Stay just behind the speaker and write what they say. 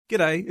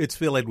G'day, it's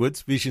Phil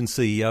Edwards, Vision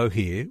CEO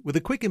here, with a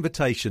quick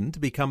invitation to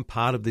become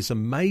part of this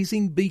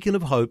amazing beacon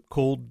of hope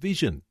called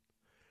Vision.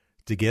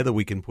 Together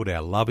we can put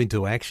our love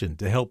into action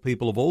to help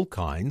people of all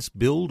kinds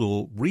build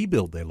or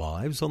rebuild their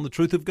lives on the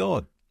truth of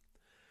God.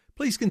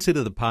 Please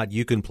consider the part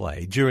you can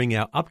play during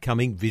our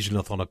upcoming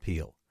Visionathon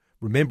appeal,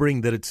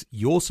 remembering that it's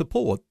your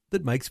support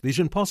that makes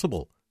Vision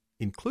possible,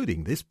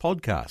 including this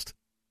podcast.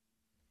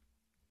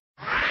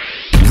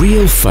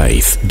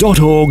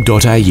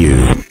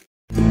 realfaith.org.au.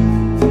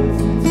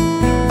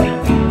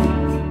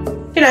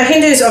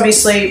 Hindus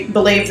obviously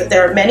believe that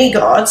there are many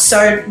gods,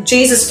 so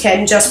Jesus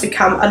can just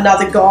become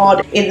another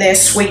god in their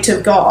suite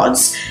of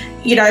gods.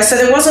 So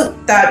there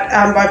wasn't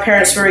that my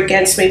parents were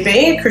against me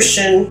being a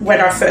Christian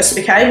when I first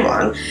became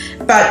one,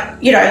 but,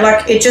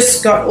 it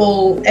just got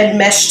all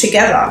enmeshed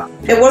together.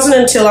 It wasn't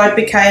until I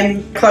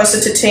became closer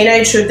to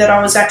teenagehood that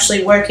I was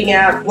actually working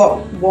out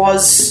what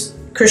was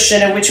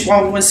Christian and which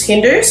one was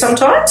Hindu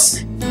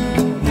sometimes.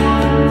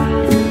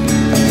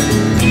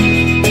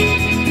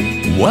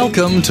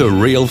 Welcome to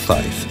Real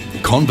Faith.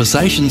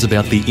 Conversations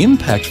about the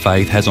impact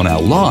faith has on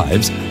our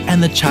lives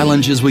and the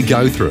challenges we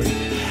go through,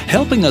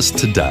 helping us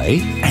today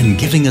and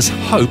giving us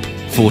hope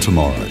for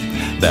tomorrow.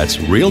 That's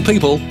real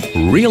people,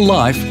 real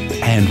life,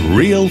 and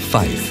real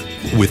faith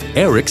with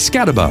Eric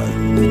Scatterbo.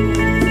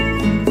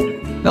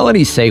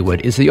 Melanie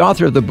Saward is the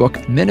author of the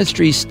book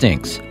Ministry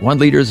Stinks, One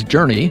Leader's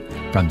Journey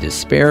from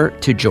Despair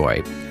to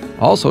Joy.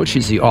 Also,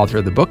 she's the author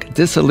of the book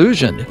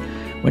Disillusioned,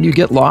 When You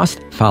Get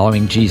Lost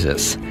Following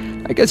Jesus.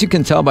 I guess you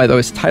can tell by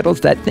those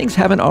titles that things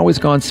haven't always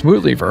gone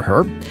smoothly for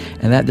her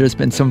and that there's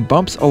been some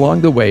bumps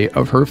along the way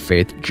of her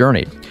faith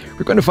journey.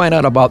 We're going to find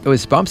out about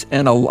those bumps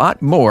and a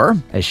lot more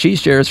as she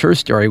shares her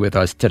story with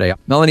us today.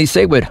 Melanie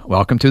Saward,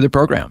 welcome to the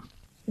program.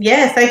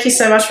 Yeah, thank you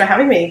so much for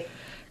having me.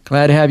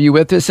 Glad to have you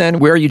with us. And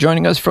where are you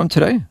joining us from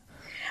today?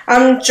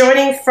 I'm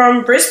joining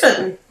from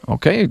Brisbane.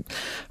 Okay,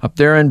 up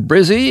there in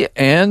Brizzy.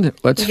 And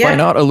let's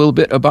find out a little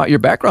bit about your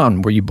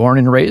background. Were you born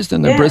and raised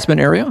in the Brisbane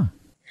area?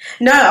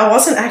 No, I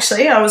wasn't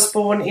actually. I was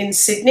born in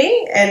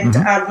Sydney and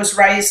was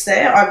raised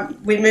there.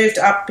 We moved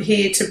up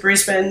here to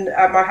Brisbane,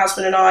 my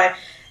husband and I,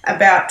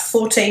 about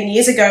 14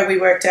 years ago. We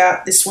worked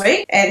out this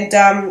week. And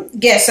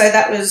so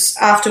that was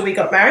after we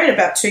got married,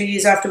 about 2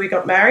 years after we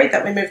got married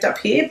that we moved up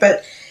here.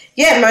 But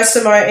most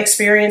of my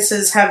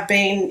experiences have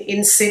been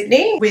in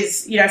Sydney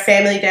with,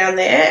 family down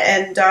there.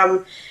 And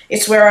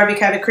it's where I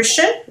became a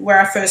Christian, where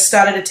I first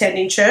started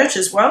attending church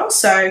as well.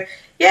 So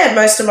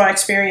most of my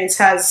experience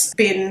has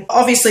been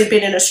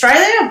in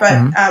Australia,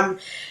 but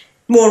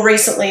more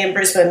recently in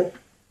Brisbane.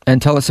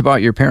 And tell us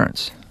about your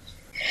parents.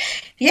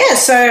 Yeah,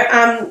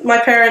 so my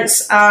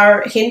parents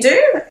are Hindu.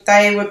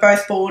 They were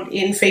both born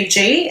in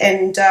Fiji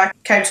and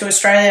came to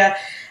Australia,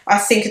 I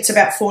think it's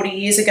about 40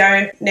 years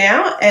ago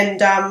now.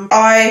 And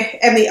I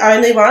am the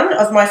only one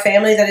of my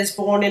family that is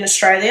born in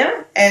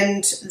Australia.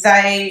 And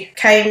they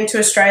came to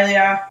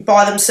Australia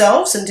by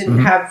themselves and didn't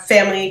have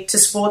family to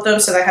support them.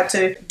 So they had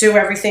to do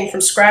everything from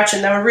scratch.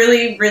 And they were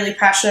really, really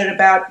passionate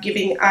about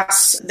giving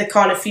us the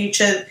kind of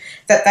future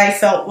that they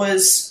felt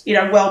was,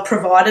 well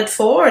provided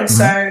for. And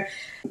so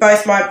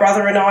both my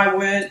brother and I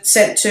were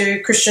sent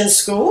to Christian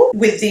school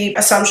with the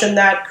assumption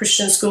that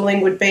Christian schooling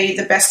would be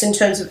the best in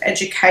terms of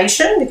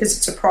education because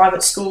it's a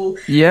private school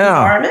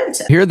environment.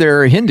 Here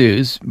there are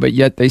Hindus, but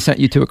yet they sent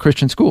you to a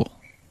Christian school.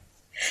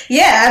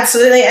 Yeah,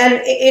 absolutely. And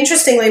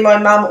interestingly, my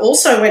mum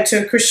also went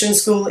to a Christian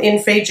school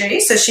in Fiji,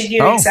 so she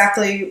knew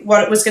exactly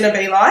what it was going to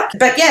be like.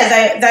 But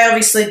they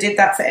obviously did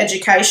that for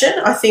education.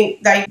 I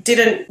think they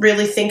didn't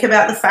really think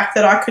about the fact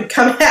that I could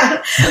come out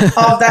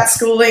of that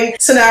schooling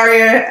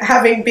scenario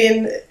having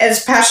been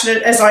as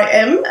passionate as I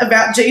am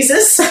about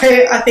Jesus. So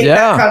I think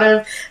that kind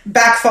of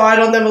backfired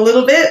on them a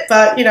little bit.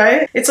 But,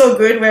 it's all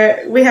good.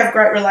 We have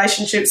great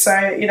relationships, so,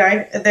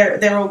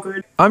 they're all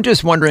good. I'm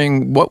just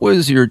wondering, what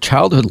was your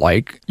childhood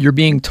like? You're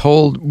being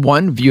told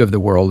one view of the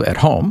world at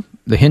home,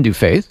 the Hindu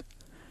faith,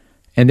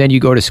 and then you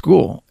go to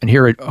school and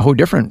hear a whole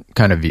different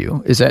kind of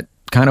view. Is that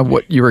kind of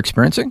what you were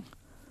experiencing?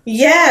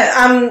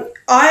 Yeah,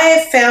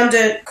 I found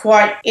it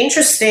quite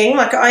interesting.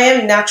 Like, I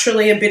am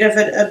naturally a bit of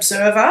an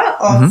observer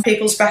of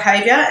people's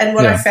behaviour, and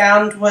what I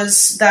found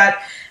was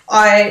that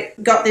I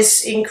got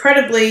this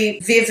incredibly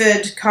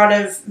vivid kind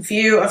of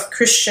view of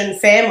Christian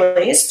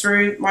families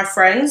through my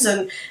friends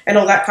and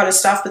all that kind of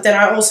stuff. But then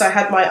I also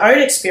had my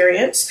own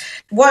experience.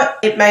 What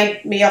it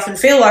made me often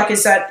feel like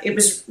is that it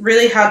was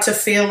really hard to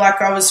feel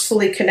like I was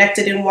fully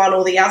connected in one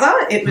or the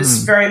other. It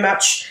was very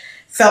much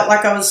felt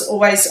like I was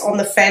always on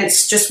the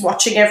fence, just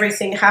watching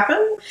everything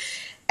happen.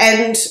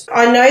 And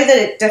I know that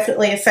it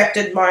definitely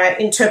affected my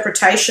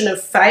interpretation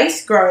of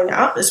faith growing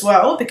up as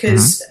well,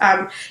 because,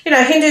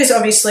 Hindus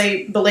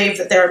obviously believe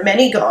that there are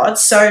many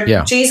gods. So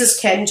Jesus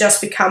can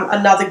just become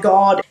another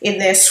god in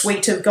their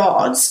suite of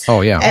gods. Oh,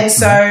 yeah. And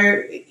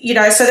so,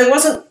 so there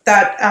wasn't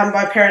that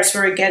my parents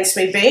were against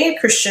me being a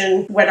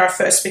Christian when I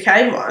first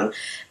became one.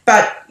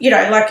 But,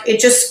 it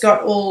just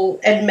got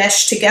all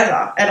enmeshed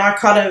together. And I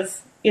kind of,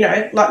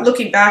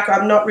 looking back,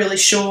 I'm not really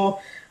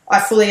sure I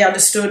fully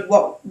understood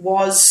what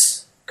was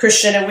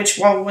Christian and which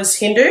one was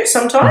Hindu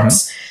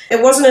sometimes. Mm-hmm.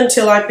 It wasn't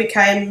until I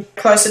became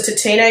closer to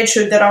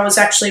teenagehood that I was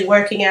actually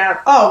working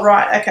out, oh,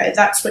 right, okay,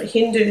 that's what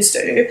Hindus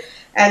do,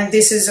 and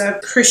this is a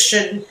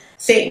Christian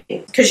thing,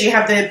 because you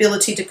have the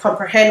ability to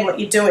comprehend what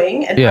you're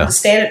doing and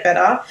understand it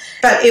better.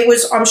 But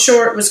I'm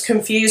sure it was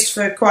confused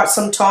for quite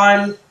some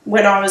time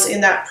when I was in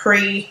that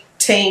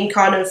pre-teen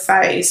kind of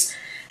phase.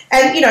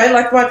 And,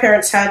 like my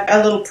parents had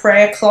a little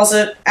prayer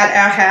closet at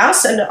our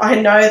house, and I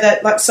know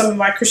that like some of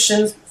my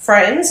Christian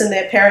friends and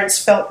their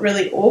parents felt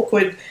really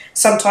awkward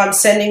sometimes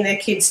sending their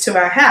kids to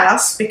our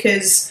house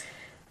because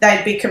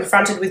they'd be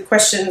confronted with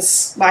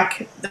questions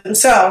like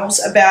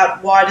themselves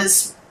about why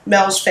does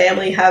Mel's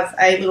family have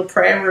a little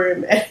prayer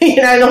room and,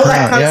 and all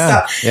that kind of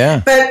stuff.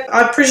 Yeah. But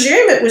I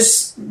presume it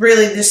was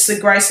really just the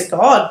grace of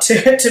God,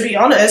 to be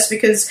honest,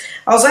 because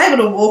I was able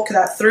to walk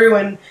that through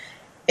and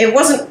it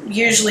wasn't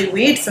usually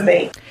weird for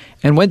me.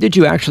 And when did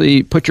you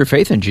actually put your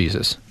faith in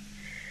Jesus?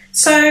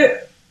 So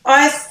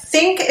I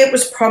think it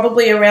was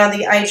probably around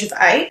the age of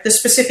 8. The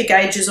specific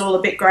age is all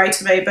a bit grey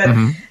to me, but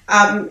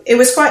it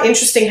was quite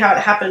interesting how it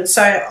happened.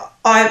 So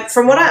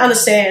from what I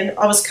understand,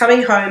 I was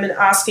coming home and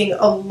asking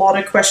a lot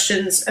of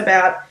questions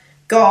about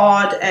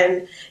God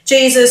and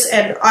Jesus,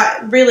 and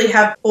I really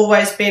have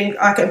always been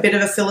like a bit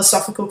of a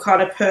philosophical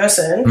kind of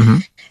person. Mm-hmm.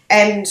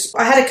 And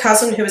I had a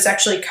cousin who was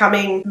actually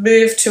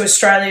moved to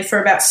Australia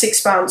for about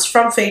 6 months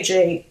from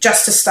Fiji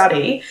just to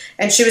study.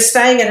 And she was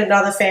staying at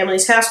another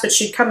family's house, but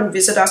she'd come and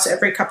visit us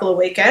every couple of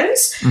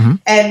weekends. Mm-hmm.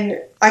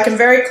 And I can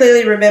very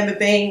clearly remember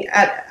being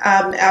at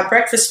our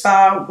breakfast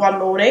bar one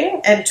morning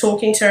and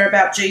talking to her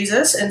about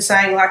Jesus and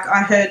saying, like,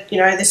 I heard,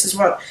 this is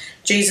what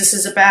Jesus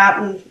is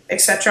about and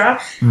etc.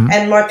 Mm-hmm.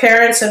 And my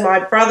parents and my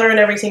brother and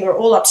everything were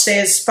all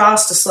upstairs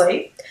fast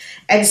asleep.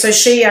 And so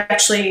she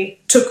actually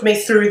took me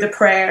through the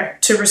prayer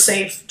to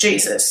receive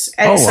Jesus.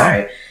 And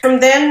so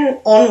from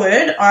then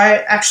onward, I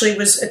actually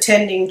was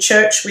attending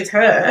church with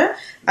her.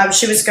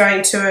 She was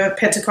going to a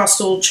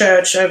Pentecostal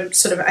church, a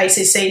sort of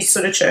ACC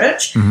sort of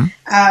church.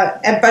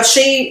 Mm-hmm. But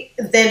she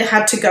then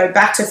had to go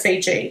back to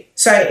Fiji.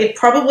 So it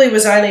probably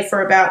was only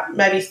for about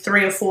maybe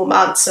 3 or 4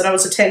 months that I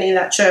was attending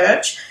that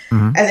church.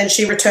 Mm-hmm. And then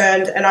she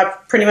returned and I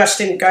pretty much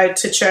didn't go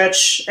to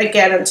church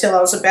again until I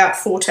was about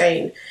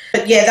 14.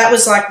 But yeah, that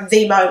was like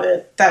the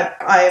moment that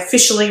I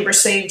officially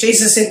received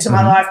Jesus into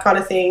my life kind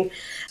of thing.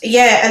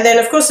 Yeah, and then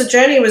of course the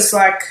journey was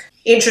like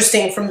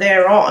interesting from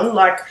there on.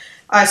 Like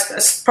I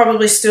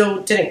probably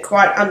still didn't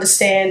quite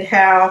understand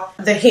how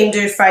the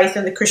Hindu faith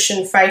and the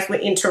Christian faith were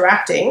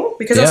interacting,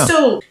 because I was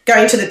still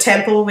going to the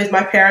temple with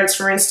my parents,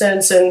 for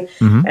instance, and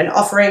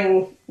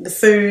offering the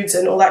foods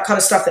and all that kind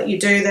of stuff that you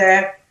do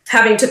there,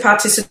 having to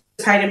participate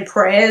in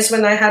prayers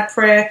when they had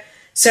prayer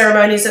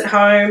ceremonies at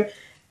home,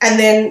 and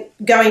then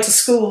going to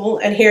school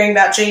and hearing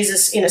about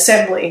Jesus in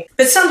assembly.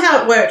 But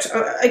somehow it worked.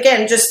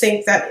 Again, just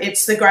think that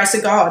it's the grace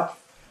of God.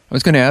 I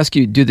was going to ask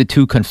you, do the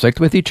two conflict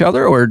with each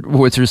other, or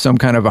was there some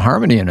kind of a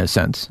harmony in a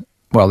sense?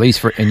 Well, at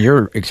least in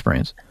your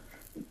experience.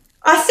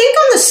 I think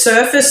on the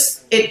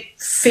surface it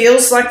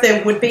feels like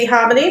there would be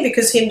harmony,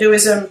 because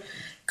Hinduism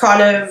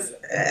kind of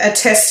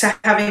attests to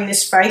having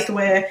this faith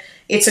where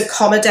it's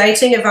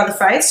accommodating of other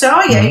faiths.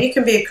 So, you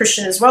can be a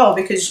Christian as well,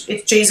 because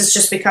Jesus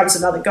just becomes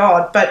another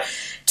God. But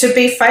to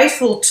be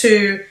faithful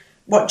to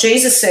what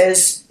Jesus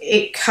says,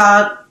 it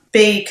can't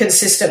be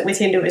consistent with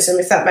Hinduism,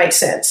 if that makes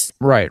sense.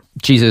 Right.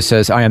 Jesus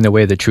says, I am the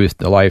way, the truth,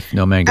 the life.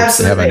 No man gets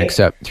to heaven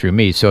except through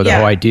me. So the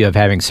whole idea of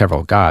having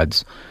several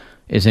gods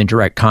is in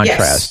direct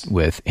contrast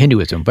with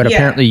Hinduism. But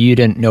apparently you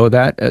didn't know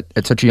that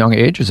at such a young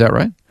age. Is that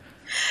right?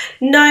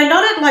 No,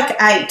 not at like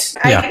 8.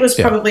 8 was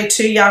probably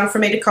too young for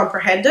me to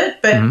comprehend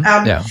it. But,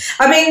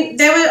 I mean,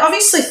 there were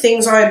obviously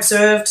things I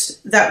observed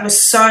that were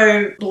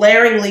so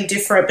blaringly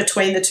different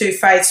between the two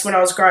faiths when I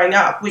was growing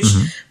up, which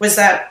was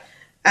that,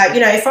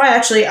 if I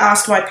actually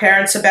asked my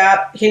parents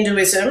about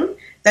Hinduism,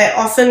 they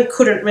often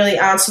couldn't really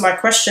answer my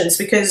questions,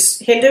 because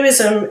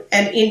Hinduism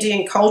and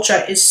Indian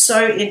culture is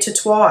so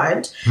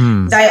intertwined.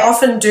 They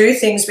often do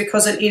things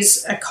because it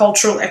is a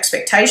cultural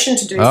expectation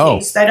to do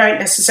things. They don't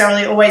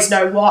necessarily always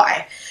know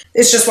why.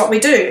 It's just what we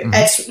do.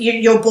 It's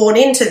you're born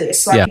into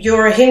this. Like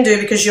you're a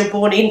Hindu because you're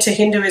born into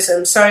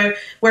Hinduism. So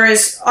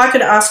whereas I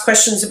could ask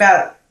questions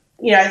about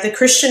the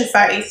Christian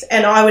faith,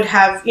 and I would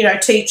have,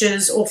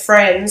 teachers or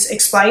friends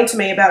explain to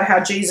me about how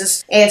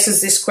Jesus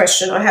answers this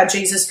question, or how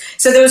Jesus...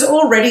 So there was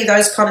already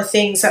those kind of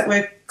things that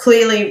were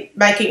clearly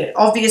making it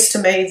obvious to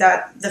me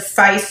that the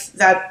faith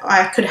that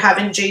I could have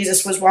in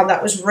Jesus was one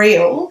that was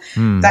real,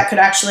 that could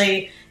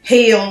actually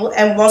heal,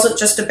 and wasn't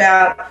just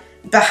about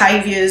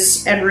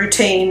behaviours and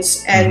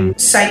routines and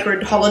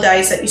sacred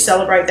holidays that you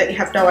celebrate that you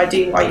have no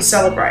idea why you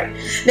celebrate.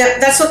 Now,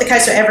 that's not the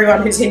case for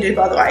everyone who's Hindu,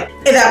 by the way.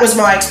 That was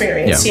my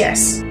experience,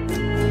 yes.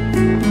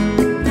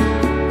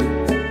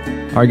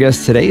 Our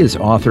guest today is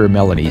author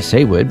Melanie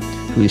Saward,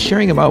 who is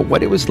sharing about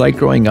what it was like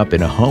growing up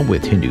in a home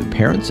with Hindu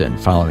parents and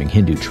following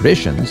Hindu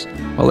traditions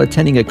while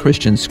attending a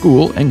Christian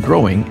school and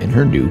growing in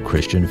her new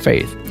Christian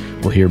faith.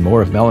 We'll hear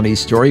more of Melanie's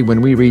story when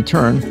we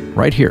return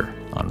right here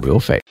on Real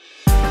Faith.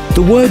 The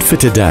The Word for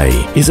Today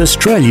is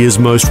Australia's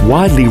most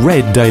widely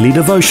read daily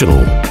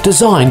devotional,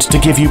 designed to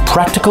give you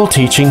practical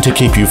teaching to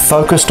keep you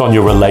focused on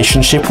your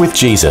relationship with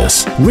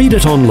Jesus. Read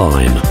it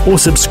online or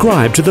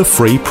subscribe to the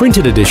free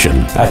printed edition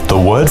at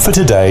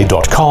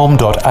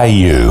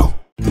thewordfortoday.com.au.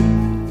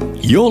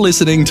 You're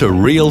listening to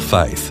Real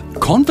Faith,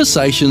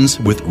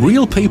 conversations with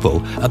real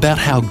people about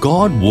how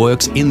God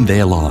works in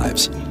their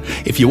lives.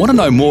 If you want to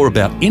know more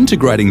about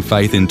integrating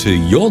faith into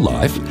your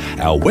life,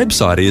 our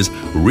website is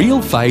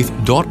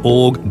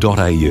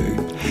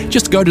realfaith.org.au.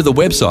 Just go to the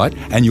website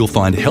and you'll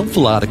find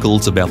helpful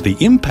articles about the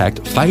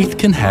impact faith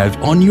can have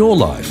on your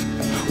life.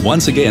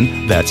 Once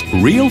again, that's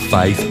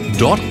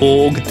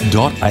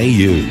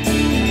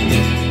realfaith.org.au.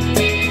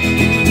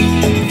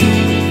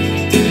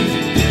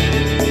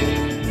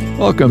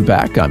 Welcome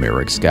back. I'm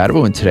Eric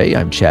Scatterbo, and today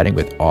I'm chatting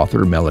with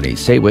author Melanie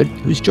Saward,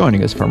 who's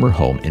joining us from her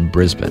home in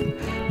Brisbane.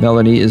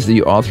 Melanie is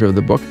the author of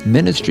the book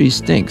Ministry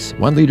Stinks,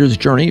 One Leader's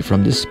Journey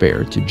from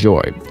Despair to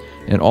Joy,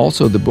 and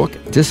also the book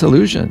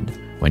Disillusioned,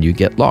 When You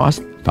Get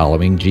Lost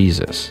Following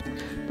Jesus.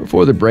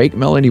 Before the break,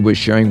 Melanie was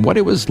sharing what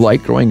it was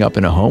like growing up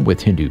in a home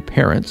with Hindu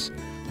parents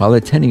while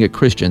attending a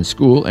Christian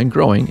school and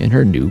growing in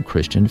her new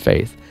Christian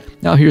faith.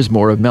 Now here's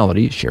more of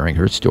Melanie sharing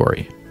her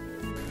story.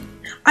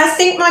 I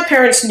think my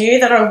parents knew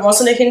that I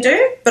wasn't a Hindu,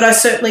 but I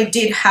certainly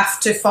did have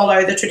to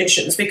follow the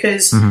traditions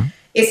because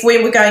if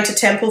we were going to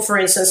temple, for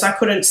instance, I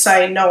couldn't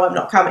say, no, I'm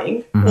not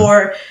coming.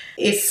 Or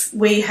if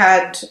we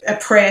had a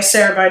prayer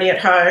ceremony at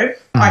home,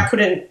 I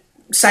couldn't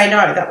say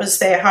no. That was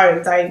their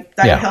home. They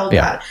held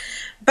that.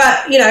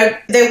 But, you know,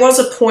 there was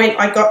a point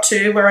I got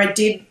to where I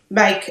did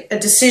make a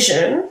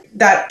decision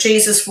that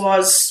Jesus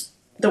was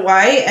the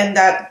way and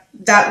that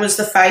was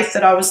the faith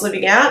that I was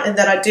living out and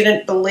that I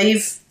didn't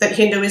believe that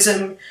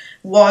Hinduism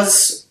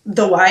was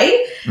the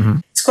way.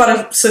 It's quite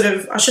a sort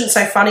of, I shouldn't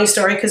say funny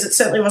story because it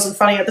certainly wasn't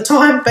funny at the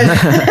time, but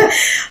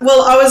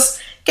well, I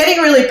was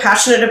getting really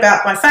passionate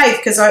about my faith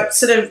because I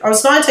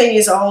was 19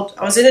 years old,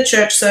 I was in a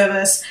church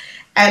service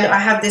and I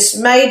had this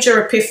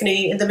major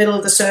epiphany in the middle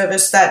of the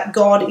service that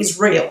God is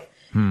real.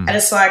 And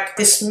it's like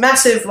this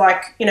massive,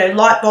 like, you know,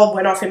 light bulb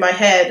went off in my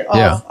head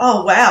of,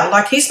 oh, wow,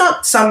 like he's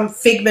not some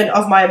figment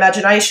of my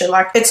imagination.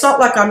 Like it's not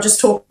like I'm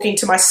just talking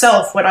to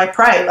myself when I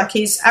pray. Like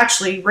he's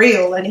actually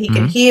real and he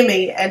can hear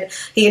me and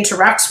he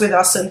interacts with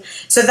us. And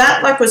so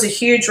that like was a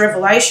huge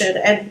revelation.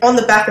 And on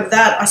the back of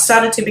that, I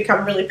started to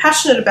become really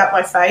passionate about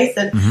my faith.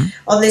 And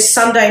on this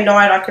Sunday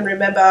night, I can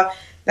remember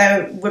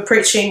they were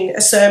preaching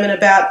a sermon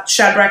about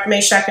Shadrach,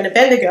 Meshach, and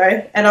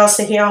Abednego, and I was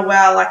thinking, oh,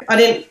 wow, like I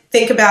didn't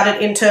think about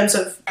it in terms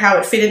of how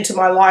it fit into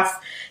my life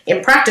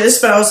in practice,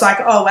 but I was like,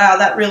 oh, wow,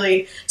 that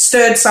really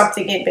stirred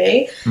something in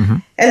me.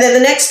 And then the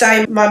next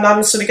day, my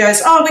mum sort of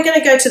goes, oh, we're going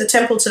to go to the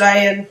temple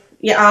today, and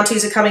your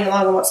aunties are coming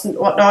along and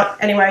whatnot.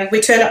 Anyway, we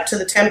turn up to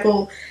the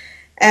temple,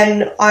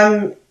 and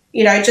I'm,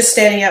 you know, just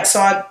standing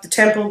outside the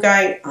temple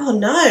going, oh,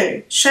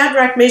 no,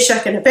 Shadrach,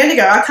 Meshach, and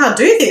Abednego, I can't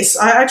do this.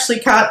 I actually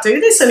can't do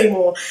this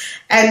anymore.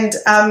 And,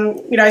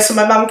 you know, so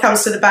my mum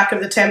comes to the back of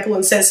the temple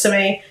and says to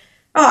me,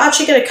 oh, aren't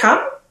you going to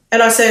come?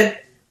 And I said,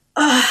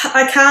 oh,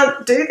 I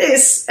can't do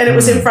this. And it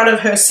was in front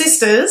of her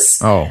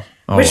sisters,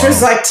 which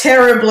was like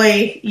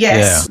terribly,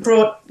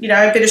 brought, you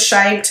know, a bit of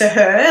shame to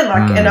her.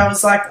 Like, and I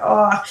was like,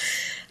 oh,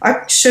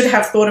 I should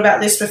have thought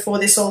about this before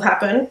this all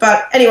happened.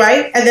 But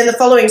anyway, and then the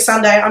following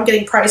Sunday, I'm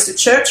getting praised at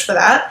church for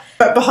that.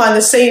 But behind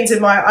the scenes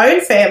in my own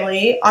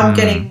family, I'm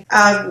getting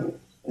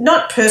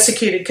not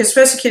persecuted, because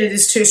persecuted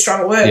is too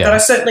strong a word, but I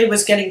certainly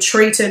was getting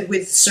treated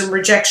with some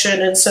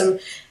rejection and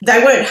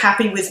they weren't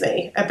happy with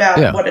me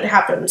about what had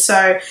happened.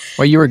 So,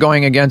 well, you were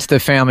going against the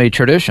family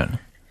tradition.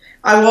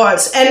 I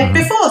was. And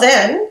before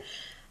then,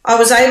 I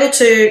was able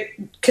to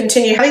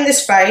continue having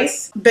this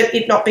faith, but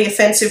it not be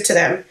offensive to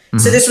them.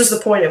 So this was the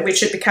point at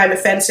which it became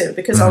offensive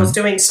because I was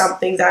doing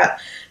something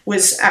that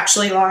was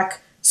actually like,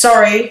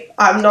 sorry,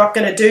 I'm not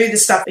going to do the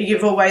stuff that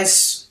you've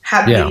always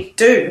had me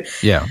do.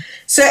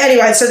 So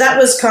anyway, so that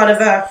was kind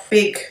of a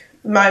big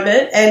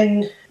moment,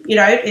 and, you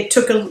know, it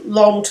took a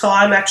long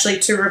time actually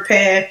to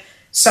repair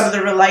some of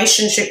the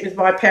relationship with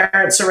my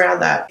parents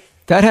around that.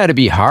 That had to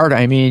be hard.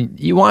 I mean,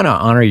 you want to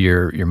honor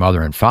your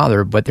mother and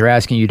father, but they're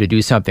asking you to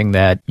do something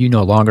that you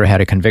no longer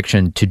had a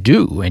conviction to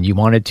do, and you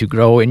wanted to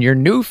grow in your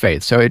new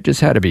faith. So it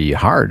just had to be a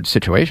hard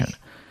situation.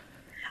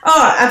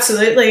 Oh,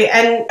 absolutely.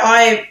 And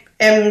I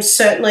am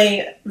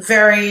certainly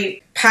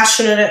very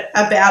passionate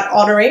about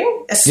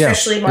honouring,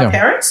 especially my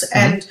parents.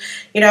 And,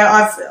 you know,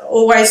 I've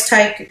always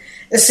taken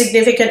a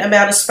significant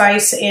amount of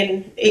space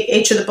in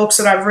each of the books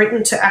that I've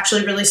written to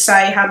actually really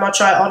say how much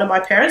I honour my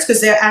parents,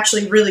 because they're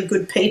actually really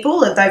good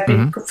people and they've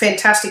been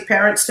fantastic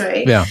parents to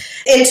me.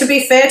 And to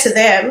be fair to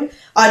them,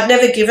 I'd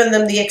never given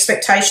them the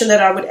expectation that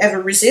I would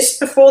ever resist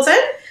before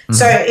then.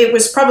 So it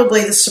was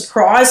probably the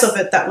surprise of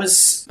it that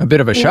was a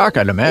bit of a shock,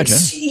 I'd imagine.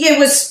 Yeah, it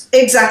was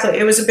exactly.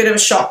 It was a bit of a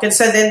shock. And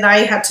so then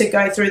they had to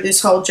go through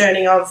this whole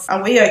journey of,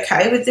 are we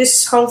okay with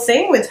this whole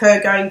thing, with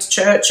her going to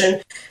church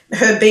and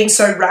her being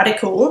so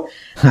radical?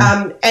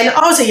 And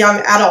I was a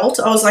young adult.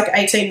 I was like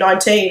 18,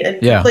 19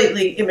 and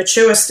completely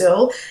immature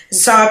still.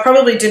 So I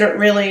probably didn't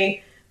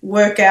really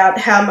work out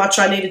how much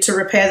I needed to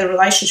repair the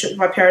relationship with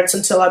my parents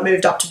until I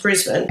moved up to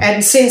Brisbane.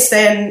 And since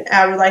then,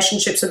 our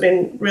relationships have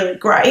been really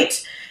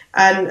great,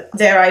 and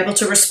they're able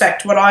to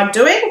respect what I'm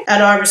doing,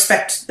 and I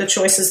respect the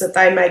choices that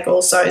they make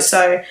also.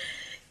 So,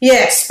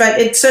 yes, but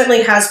it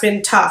certainly has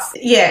been tough.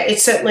 Yeah,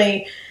 it's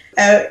certainly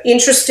an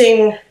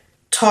interesting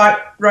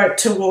tightrope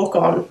to walk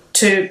on,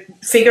 to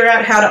figure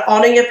out how to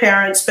honour your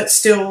parents but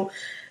still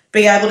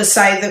be able to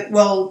say that,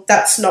 well,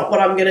 that's not what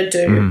I'm going to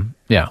do.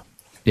 Yeah.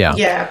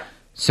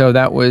 So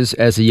that was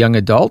as a young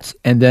adult,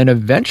 and then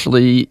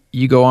eventually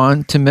you go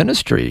on to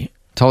ministry.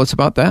 Tell us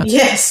about that.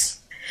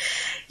 Yes.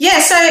 Yeah,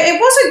 so it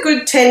was a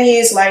good 10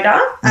 years later.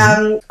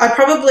 I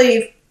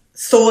probably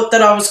thought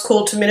that I was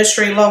called to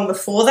ministry long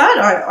before that.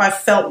 I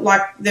felt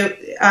like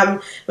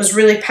was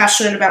really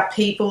passionate about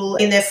people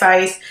in their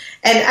faith,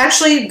 and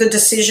actually the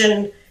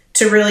decision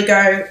to really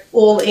go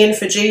all in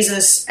for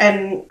Jesus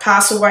and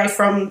pass away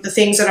from the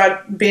things that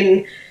I'd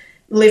been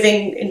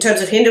living in terms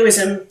of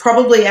Hinduism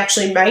probably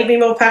actually made me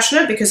more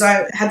passionate, because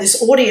I had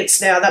this audience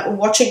now that were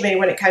watching me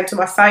when it came to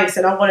my faith,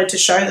 and I wanted to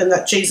show them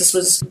that Jesus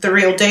was the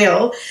real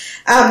deal.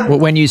 Well,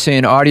 when you say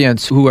an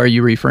audience, who are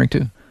you referring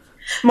to?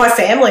 My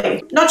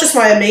family, not just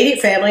my immediate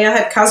family. I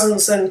had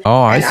cousins and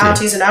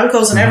aunties and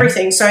uncles and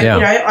everything. So,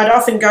 I'd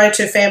often go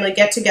to family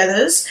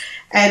get-togethers,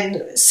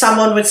 and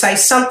someone would say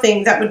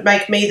something that would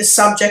make me the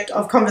subject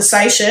of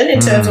conversation in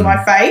terms of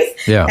my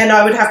faith. Yeah. And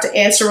I would have to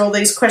answer all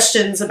these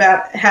questions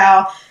about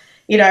how,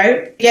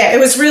 it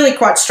was really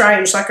quite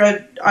strange. Like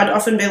I'd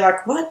often be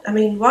like, what? I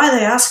mean, why are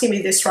they asking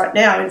me this right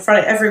now in front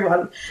of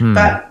everyone?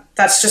 But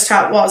that's just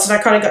how it was, and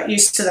I kind of got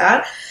used to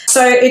that.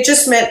 So it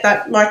just meant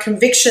that my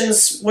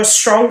convictions were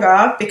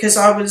stronger, because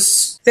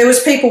there was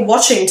people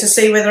watching to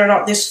see whether or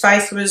not this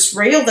faith was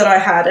real that I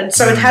had, and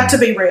so it had to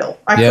be real.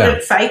 I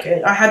couldn't fake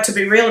it. I had to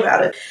be real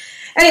about it.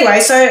 Anyway,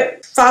 so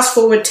fast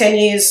forward 10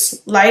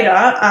 years later,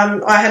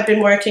 I had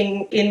been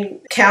working in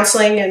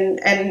counselling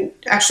and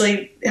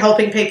actually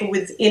helping people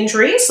with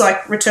injuries,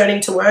 like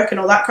returning to work and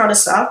all that kind of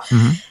stuff.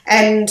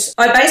 And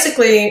I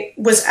basically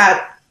was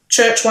at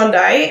church one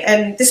day,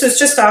 and this was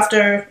just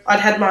after I'd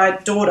had my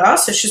daughter,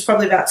 so she's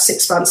probably about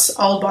 6 months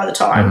old by the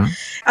time.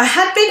 I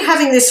had been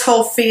having this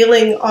whole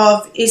feeling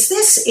of, is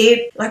this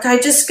it? Like, I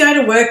just go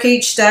to work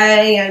each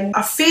day and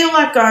I feel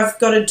like I've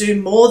got to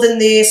do more than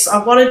this.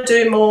 I want to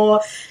do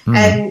more.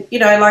 And,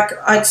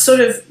 I sort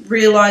of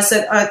realised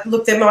that,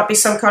 there might be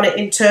some kind of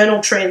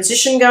internal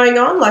transition going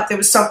on, like there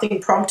was something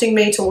prompting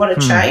me to want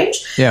to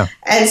change. Yeah.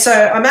 And so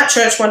I'm at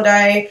church one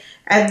day,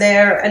 and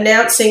they're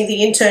announcing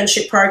the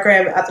internship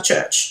program at the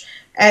church.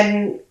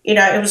 And,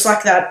 it was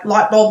like that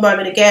light bulb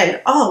moment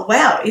again. Oh,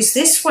 wow, is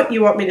this what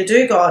you want me to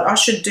do, God? I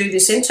should do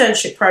this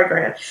internship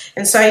program.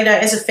 And so,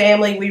 as a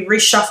family, we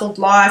reshuffled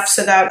life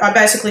so that I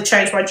basically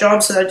changed my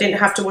job so that I didn't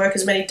have to work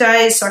as many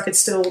days, so I could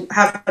still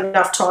have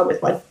enough time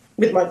with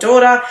my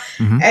daughter.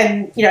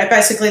 And,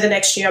 basically the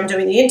next year I'm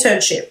doing the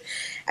internship.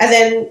 And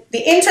then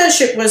the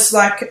internship was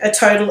like a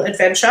total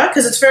adventure,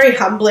 because it's very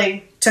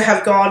humbling to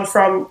have gone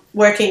from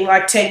working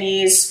like 10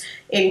 years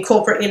in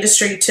corporate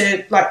industry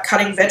to like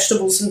cutting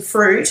vegetables and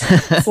fruit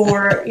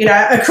for,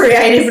 a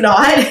creative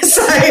night.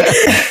 So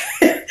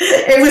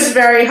it was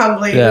very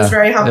humbling. It was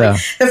very humbling.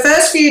 The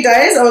first few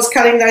days I was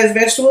cutting those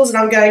vegetables and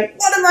I'm going,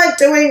 what am I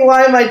doing?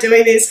 Why am I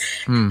doing this?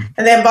 And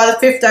then by the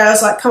fifth day I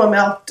was like, come on,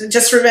 Mel,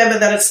 just remember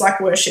that it's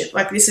like worship.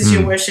 Like, this is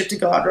your worship to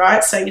God,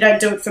 right? So you don't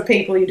do it for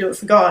people, you do it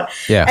for God.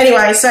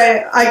 Anyway, so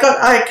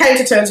I came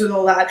to terms with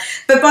all that.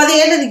 But by the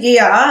end of the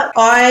year,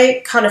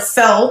 I kind of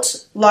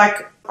felt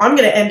like I'm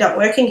going to end up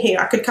working here.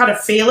 I could kind of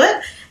feel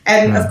it.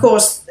 And of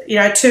course,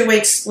 2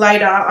 weeks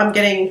later, I'm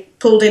getting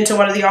pulled into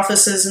one of the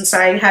offices and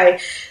saying, hey,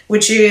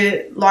 would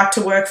you like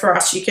to work for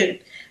us? You could,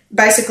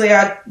 basically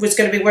I was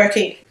going to be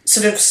working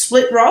sort of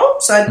split role.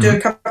 So I'd do a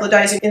couple of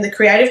days in the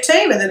creative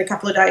team and then a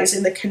couple of days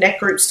in the Connect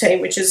Groups team,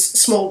 which is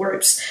small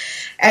groups.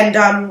 And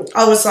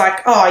I was like,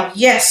 oh,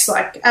 yes,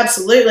 like,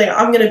 absolutely,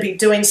 I'm going to be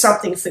doing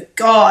something for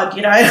God,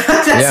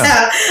 That's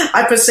how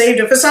I perceived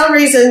it. For some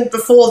reason,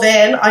 before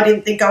then, I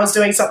didn't think I was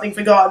doing something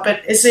for God.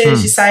 But as soon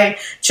as you say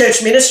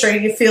church ministry,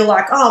 you feel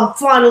like, oh, I'm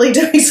finally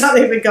doing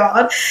something for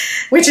God,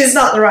 which is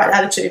not the right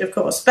attitude, of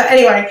course. But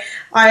anyway,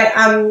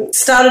 I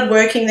started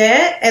working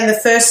there, and the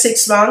first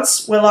 6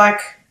 months were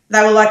like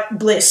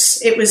bliss.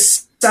 It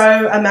was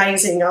so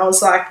amazing. I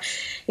was like,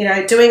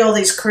 doing all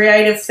these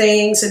creative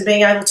things and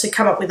being able to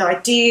come up with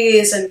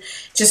ideas and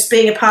just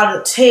being a part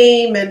of the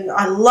team, and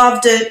I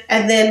loved it.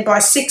 And then by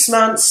 6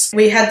 months,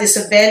 we had this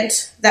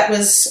event that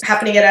was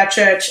happening at our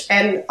church,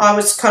 and I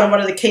was kind of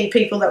one of the key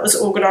people that was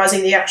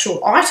organising the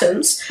actual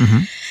items.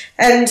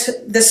 And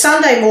the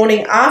Sunday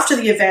morning after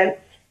the event,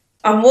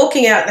 I'm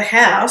walking out the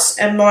house,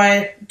 and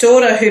my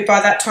daughter, who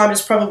by that time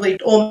is probably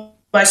almost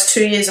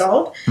 2 years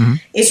old,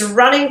 is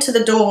running to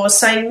the door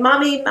saying,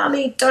 Mummy,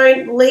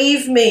 don't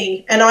leave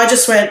me. And I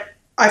just went,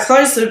 I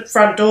closed the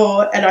front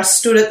door and I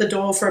stood at the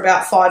door for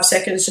about 5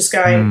 seconds just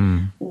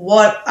going,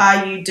 what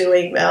are you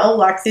doing, Mel?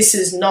 Like, this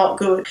is not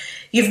good.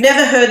 You've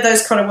never heard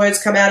those kind of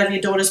words come out of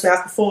your daughter's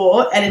mouth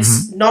before, and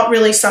it's not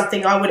really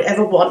something I would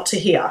ever want to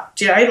hear.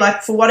 Do you know?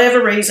 Like, for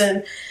whatever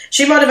reason,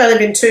 she might have only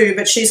been 2,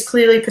 but she's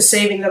clearly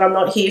perceiving that I'm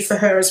not here for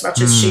her as much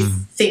as she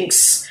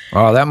thinks.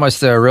 Oh, that must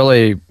have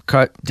really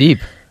cut deep.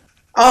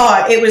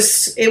 Oh, it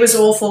was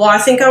awful. I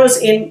think I was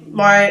in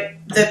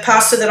the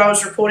pastor that I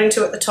was reporting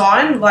to at the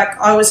time, like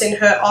I was in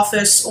her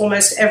office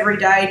almost every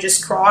day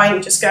just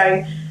crying, just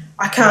going,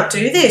 I can't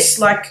do this.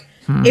 Like,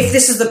 if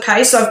this is the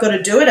pace I've got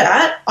to do it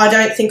at, I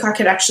don't think I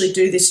can actually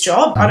do this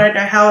job. I don't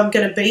know how I'm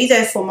going to be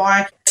there for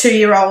my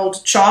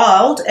 2-year-old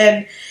child.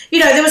 And, you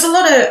know, there was a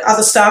lot of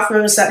other staff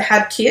members that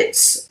had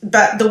kids,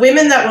 but the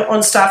women that were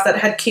on staff that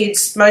had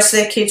kids, most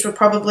of their kids were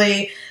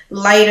probably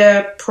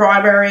later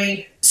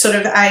primary sort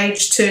of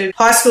age to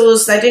high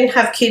schoolers. They didn't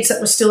have kids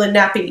that were still in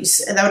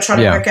nappies, and they were trying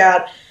to work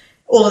out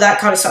all of that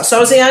kind of stuff. So I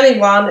was the only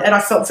one, and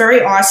I felt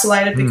very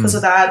isolated because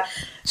of that.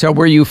 So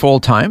were you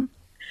full-time?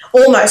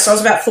 Almost. I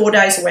was about 4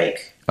 days a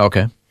week.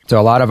 Okay. So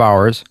a lot of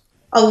hours.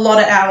 A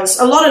lot of hours,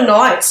 a lot of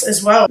nights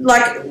as well.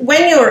 Like,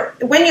 when you're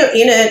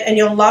in it and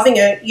you're loving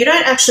it, you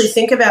don't actually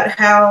think about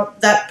how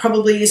that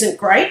probably isn't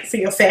great for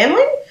your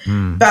family.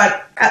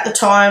 But at the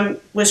time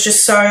was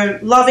just so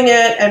loving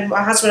it, and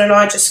my husband and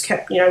I just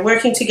kept, you know,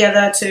 working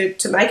together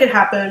to make it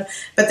happen.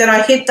 But then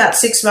I hit that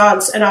 6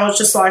 months and I was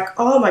just like,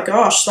 oh my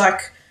gosh,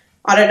 like,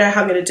 I don't know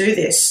how I'm going to do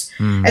this.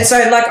 And so,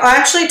 like, I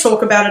actually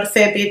talk about it a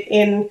fair bit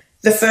in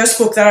the first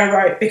book that I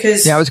wrote,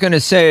 because... Yeah, I was going to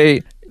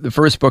say... The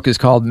first book is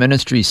called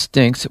Ministry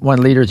Stinks,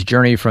 One Leader's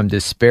Journey from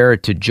Despair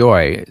to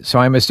Joy. So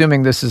I'm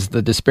assuming this is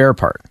the despair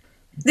part.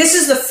 This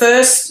is the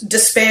first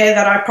despair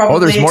that I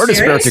probably experienced. Oh,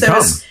 there's more despair to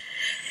come.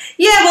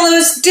 There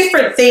was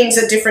different things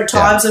at different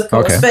times, of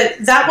course. Okay.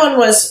 But that one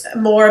was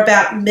more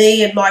about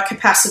me and my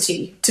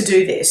capacity to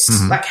do this.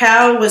 Like,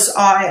 how was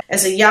I,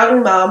 as a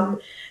young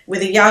mum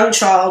with a young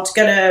child,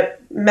 going to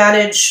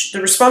manage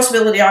the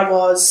responsibility I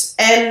was,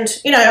 and,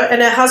 you know,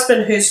 and a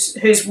husband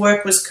whose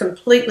work was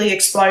completely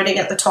exploding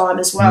at the time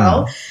as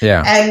well.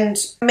 And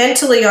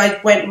mentally I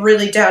went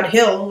really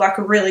downhill, like,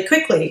 really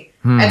quickly.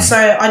 And so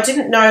I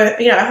didn't know,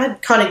 you know, I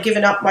had kind of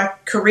given up my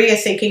career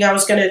thinking I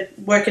was going to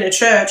work in a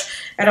church,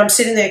 and I'm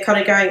sitting there kind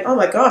of going, oh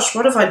my gosh,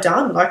 what have I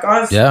done? Like,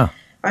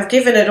 I've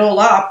given it all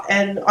up,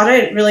 and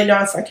I don't really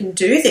know if I can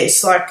do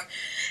this. Like,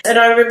 and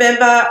I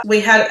remember we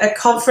had a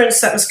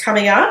conference that was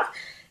coming up,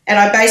 and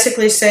I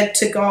basically said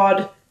to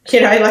God, you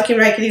know, like you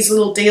make these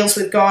little deals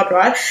with God,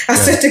 right? I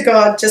said to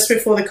God just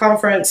before the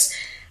conference,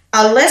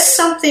 unless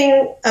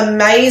something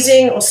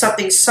amazing or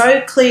something so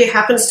clear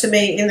happens to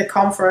me in the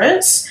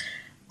conference,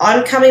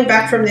 I'm coming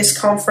back from this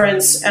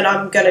conference and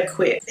I'm going to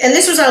quit. And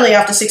this was only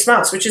after 6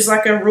 months, which is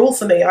like a rule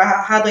for me. I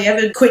hardly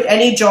ever quit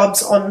any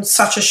jobs on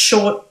such a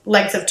short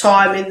length of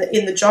time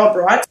in the job,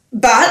 right?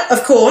 But,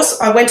 of course,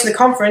 I went to the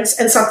conference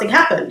and something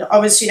happened. I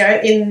was, you know,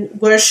 in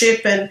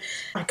worship, and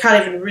I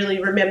can't even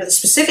really remember the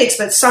specifics,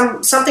 but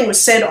something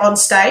was said on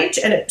stage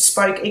and it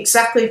spoke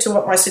exactly to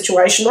what my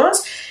situation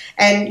was.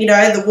 And, you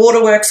know, the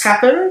waterworks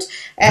happened,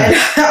 and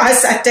I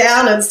sat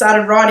down and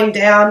started writing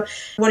down,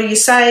 what are you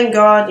saying,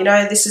 God? You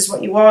know, this is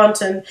what you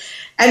want. And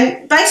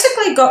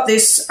basically got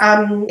this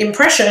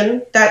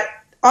impression that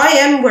I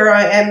am where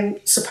I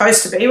am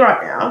supposed to be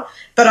right now,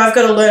 but I've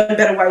got to learn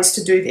better ways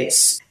to do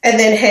this. And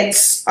then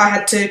hence I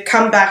had to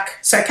come back.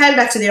 So I came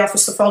back to the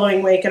office the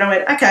following week and I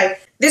went, okay,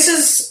 this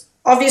is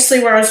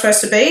obviously where I'm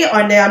supposed to be.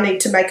 I now need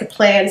to make a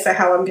plan for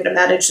how I'm going to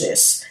manage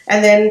this.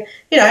 And then,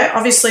 you know,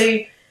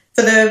 obviously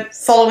for the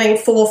following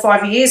 4 or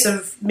 5 years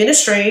of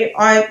ministry,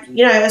 I,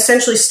 you know,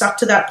 essentially stuck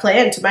to that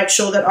plan to make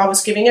sure that I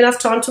was giving enough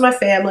time to my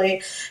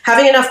family,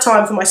 having enough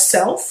time for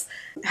myself,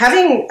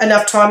 having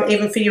enough time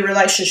even for your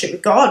relationship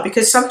with God,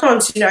 because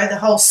sometimes, you know, the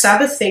whole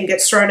Sabbath thing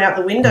gets thrown out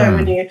the window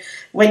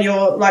when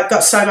you're like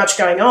got so much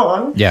going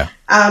on.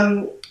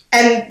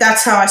 And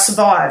that's how I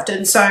survived.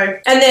 And so,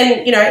 and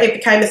then, you know, it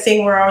became a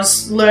thing where I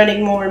was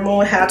learning more and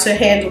more how to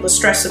handle the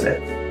stress of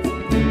it.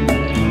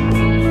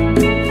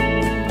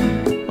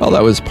 Well,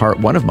 that was part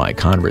one of my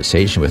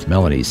conversation with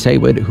Melanie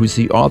Saward, who's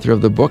the author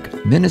of the book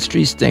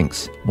Ministry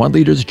Stinks, One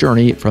Leader's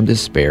Journey from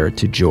Despair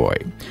to Joy,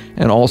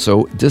 and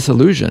also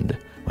Disillusioned,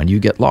 When You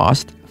Get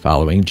Lost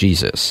Following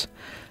Jesus.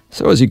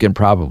 So as you can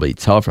probably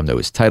tell from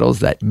those titles,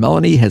 that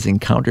Melanie has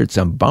encountered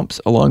some bumps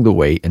along the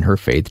way in her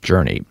faith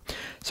journey.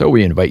 So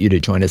we invite you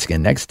to join us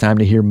again next time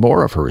to hear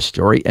more of her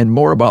story and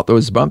more about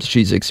those bumps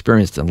she's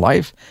experienced in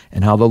life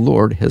and how the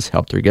Lord has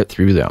helped her get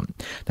through them.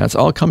 That's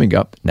all coming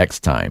up next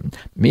time.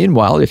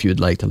 Meanwhile, if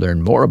you'd like to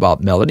learn more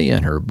about Melanie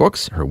and her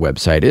books, her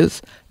website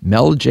is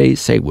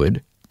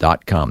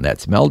meljsaward.com.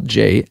 That's Mel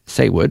J.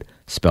 Saward,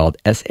 spelled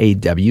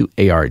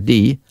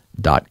SAWARD.com.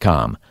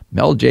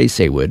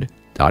 meljsaward.com.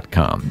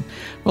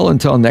 Well,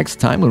 until next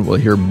time when we'll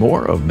hear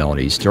more of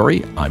Melanie's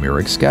story, I'm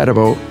Eric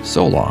Scadavo.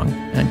 So long,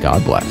 and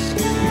God bless.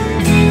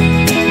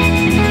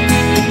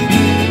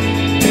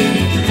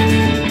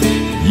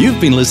 You've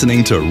been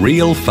listening to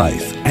Real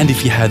Faith, and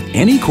if you have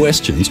any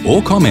questions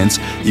or comments,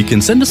 you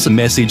can send us a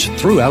message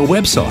through our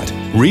website,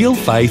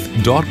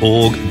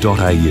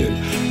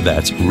 realfaith.org.au.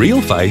 That's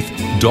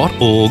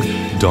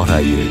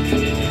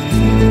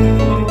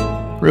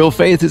realfaith.org.au. Real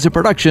Faith is a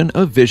production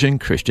of Vision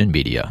Christian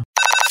Media.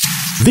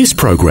 This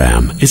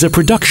program is a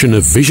production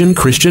of Vision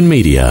Christian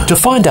Media. To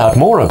find out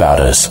more about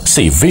us,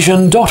 see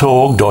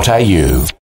vision.org.au.